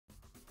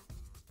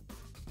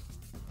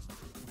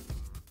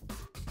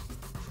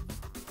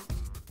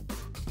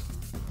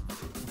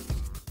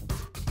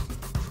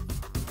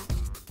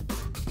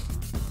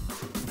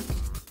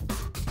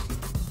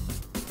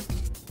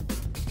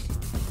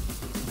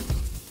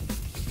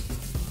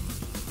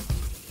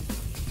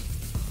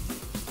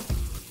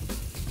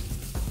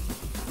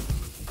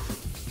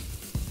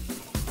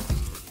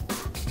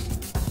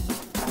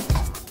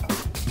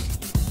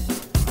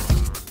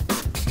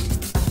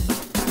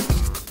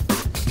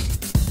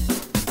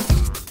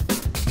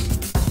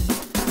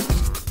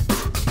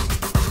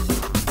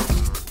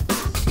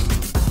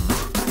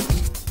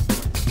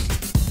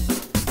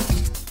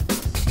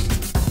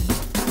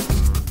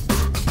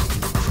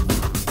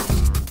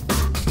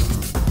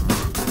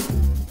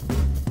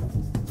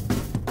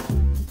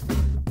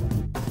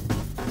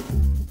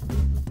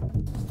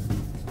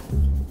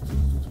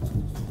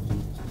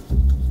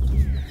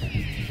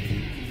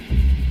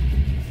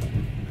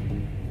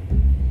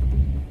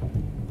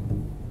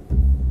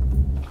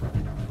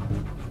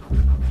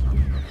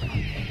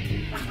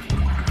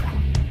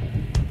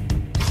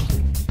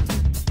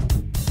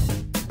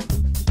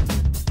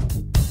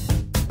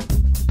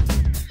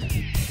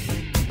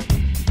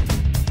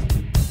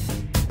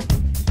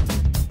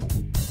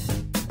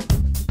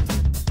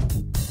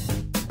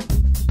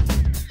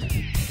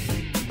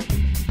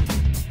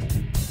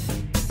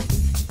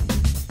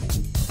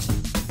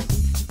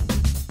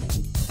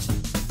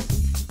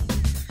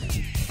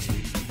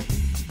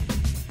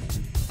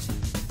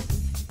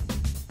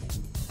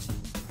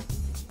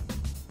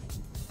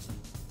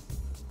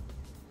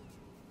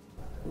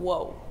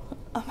Whoa,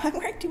 am I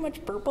wearing too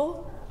much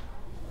purple?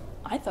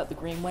 I thought the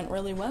green went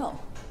really well.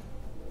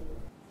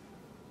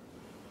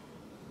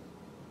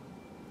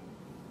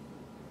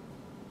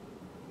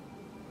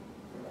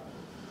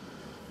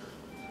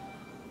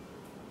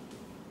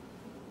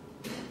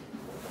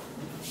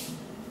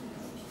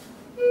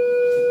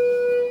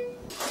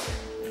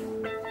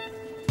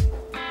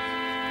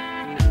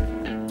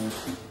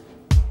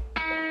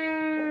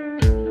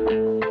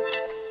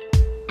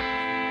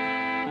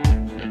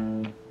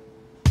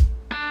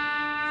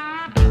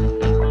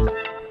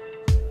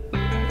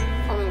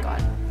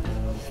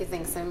 He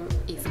thinks I'm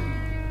easy.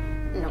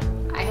 No,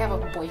 I have a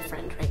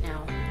boyfriend right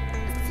now.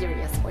 A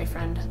serious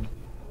boyfriend.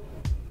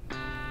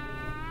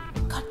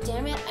 God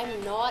damn it,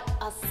 I'm not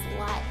a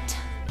slut.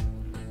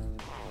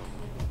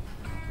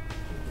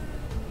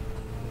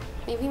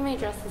 Maybe my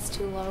dress is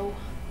too low.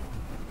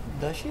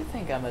 Does she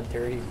think I'm a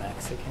dirty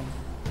Mexican?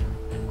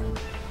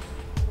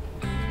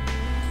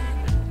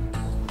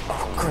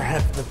 Oh,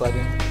 grab the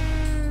button.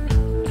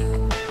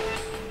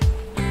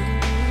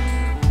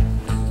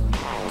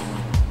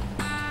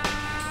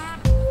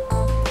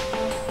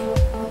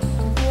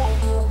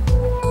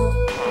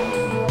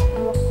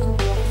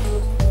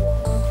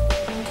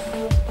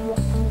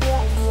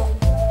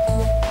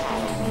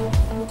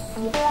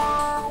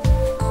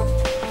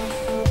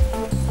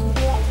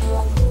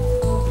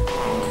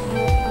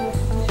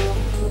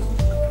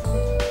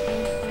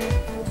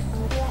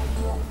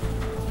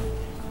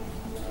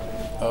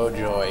 Oh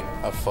joy,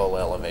 a full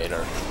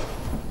elevator.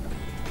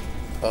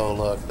 Oh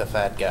look, the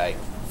fat guy,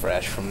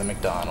 fresh from the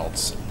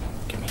McDonald's.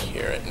 Can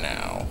hear it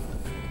now.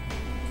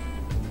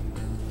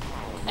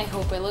 I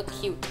hope I look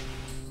cute.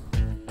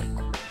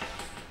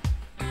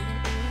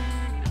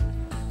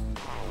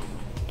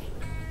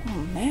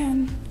 Oh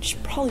man, she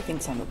probably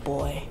thinks I'm a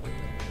boy.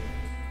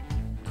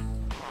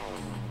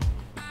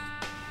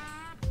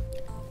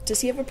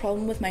 Does he have a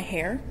problem with my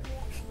hair?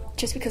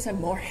 Just because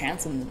I'm more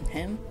handsome than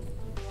him?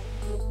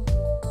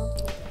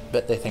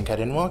 Bet they think I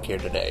didn't walk here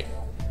today.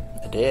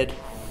 I did.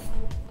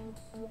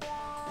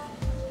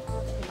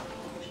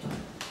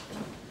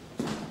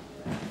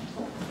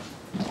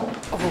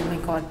 Oh my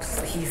god,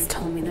 please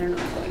tell me they're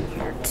not going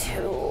here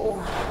too.